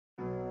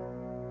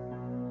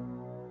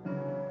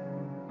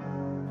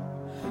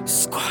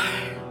Squad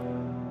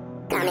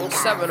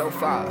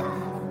 705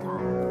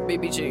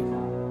 BBG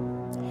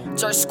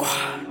Jerk Squad.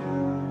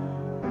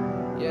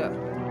 Yeah.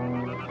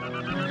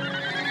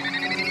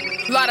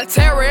 Lot of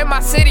terror in my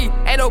city,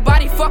 ain't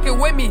nobody fucking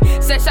with me.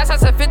 Set shots out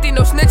to 50,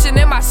 no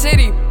snitching in my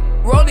city.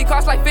 Rollie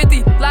cost like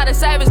 50, lot of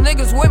savage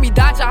niggas with me.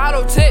 Dodging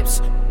auto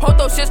tips, hope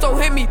those shits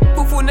don't hit me.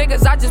 Foo-foo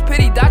niggas I just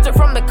pity, dodging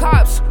from the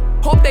cops.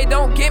 Hope they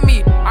don't get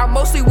me, I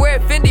mostly wear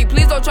Fendi.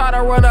 Please don't try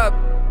to run up,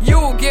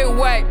 you'll get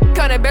whacked.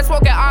 Cutting best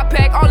smoking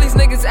OPEC, all these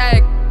niggas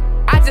act.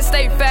 I just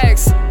stay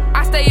facts,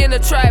 I stay in the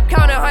trap,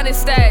 counting 100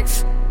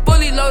 stacks.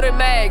 Fully loaded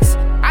mags,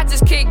 I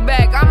just kick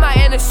back. I'm not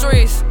in the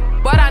streets,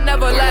 but I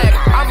never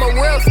lack. I'm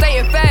a real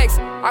stating facts.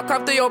 I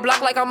come through your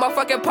block like I'm a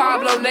fucking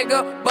Pablo,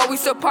 nigga, but we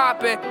still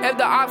poppin'. If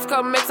the ops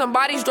come make some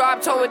bodies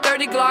drop, towing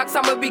 30 Glocks,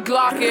 I'ma be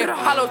glockin'.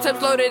 Hollow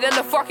tips loaded in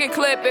the fucking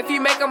clip. If you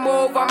make a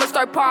move, I'ma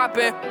start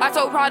poppin'. I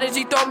told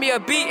Prodigy throw me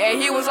a beat,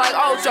 and he was like,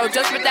 oh, so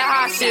just with that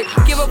hot shit.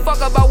 Give a fuck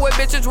about what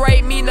bitches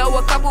rate me. Know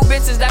a couple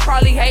bitches that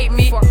probably hate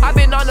me. I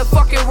been on the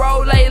fucking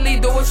road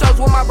lately, doing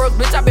shows with my bros,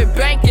 bitch, I been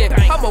banking.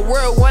 I'm a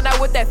real one out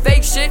with that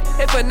fake shit.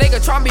 If a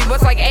nigga try me,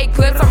 bust like 8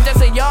 clips. I'm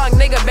just a young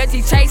nigga, bet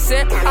he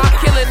chasing. I'll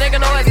kill a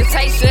nigga, no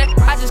hesitation.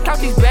 I just count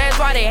these bands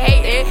while they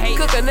hatin'.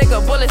 Cook a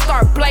nigga, bullet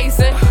start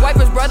blazing. Wipe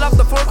his bread off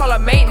the floor, call her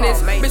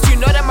maintenance. Bitch, you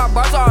know that my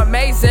bars are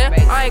amazing.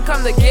 I ain't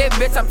come to give,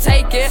 bitch, I'm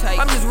taking.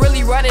 I'm just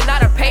really running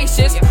out of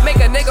patience. Make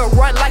a nigga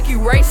run like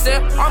you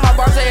racing. All my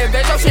bars are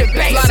advanced, your shit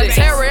basic. Lot of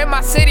terror in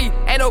my city,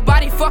 ain't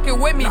nobody fucking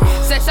with me.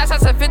 Set shots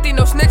out to 50,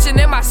 no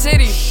snitching in my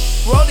city.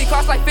 Rollie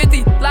cost like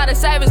 50, lot of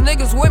savage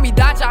niggas with me.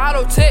 Dodging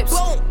auto tips,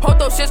 hope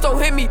those shits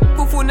don't hit me.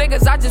 Foo-foo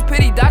niggas I just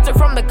pity, dodging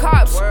from the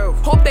cops.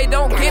 Hope they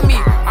don't get me,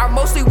 I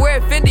mostly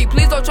wear Fendi.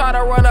 Please don't try to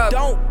run up,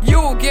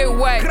 you'll get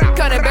whacked.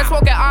 Cutting best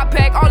smoking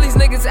OPEC, all these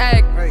niggas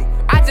act.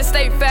 I just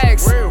stay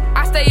facts,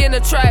 I stay in the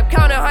trap,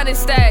 counting 100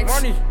 stacks.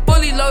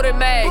 Fully loaded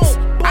mags,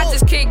 I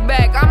just kick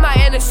back. I'm not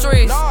in the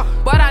streets,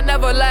 but I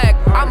never lack.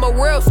 I'm a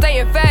real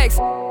stating facts.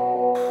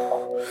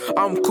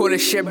 I'm cool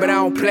as shit, but I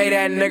don't play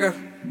that nigga.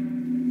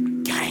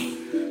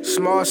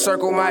 Small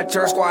circle, my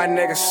Jerk Squad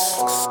niggas.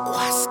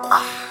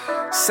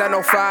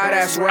 705,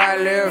 that's where I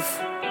live.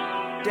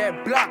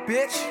 That block,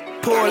 bitch.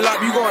 Pull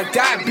up, you gon'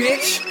 die,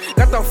 bitch.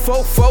 Got the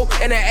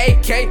 4-4 and an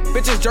AK.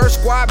 Bitches Jerk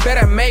Squad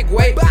better make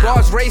way.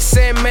 Balls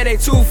racing, man, they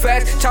too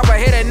fast. Chopper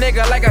hit a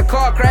nigga like a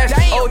car crash.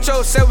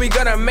 Ocho said we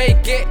gonna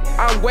make it.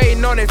 I'm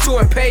waiting on it, too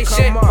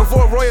impatient.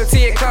 Before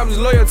royalty, it comes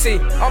loyalty.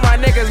 All my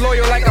niggas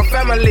loyal like a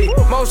family.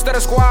 Most of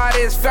the squad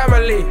is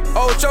family.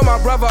 Ocho,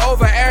 my brother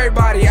over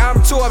everybody.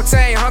 I'm too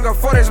obtained, hunger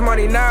for this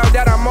money. Now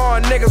that I'm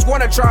on, niggas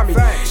wanna try me.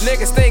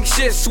 Niggas think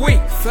shit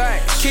sweet.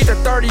 Keep the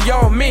 30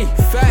 on me.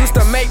 Used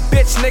to make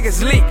bitch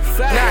niggas leak.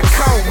 Now I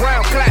come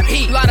round, clap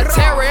heat. Lot of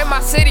terror in my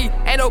city,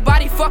 ain't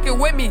nobody fucking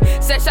with me.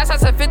 Set shots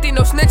out to 50,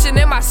 no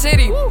snitching in my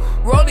city.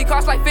 Rollie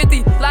cost like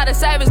 50, lot of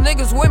savage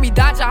niggas with me.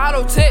 Dodging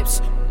auto tips,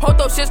 hope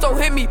those shits don't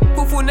hit me.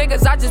 Foo-foo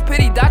niggas I just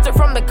pity, dodging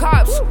from the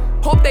cops.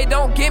 Hope they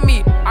don't get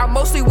me, I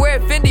mostly wear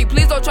Fendi.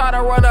 Please don't try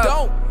to run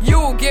up,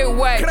 you'll get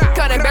whacked.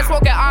 Cutting best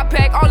smoking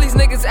OPEC, all these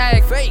niggas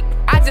act.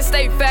 I just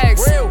stay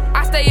facts,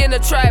 I stay in the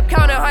trap,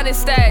 counting 100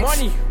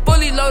 stacks.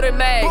 Fully loaded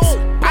mags,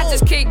 I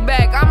just kick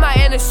back. I'm not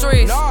in the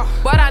streets,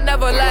 but I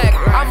never lack.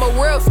 I'm a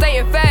real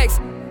stating facts.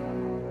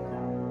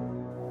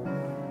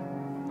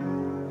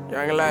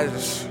 Young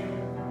Lazarus,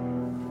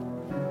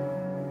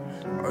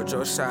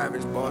 Ocho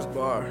Savage, Boss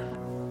Bar.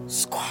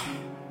 Squad.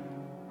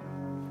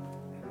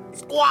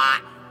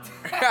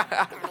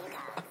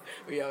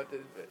 We out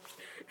this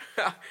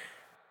bitch.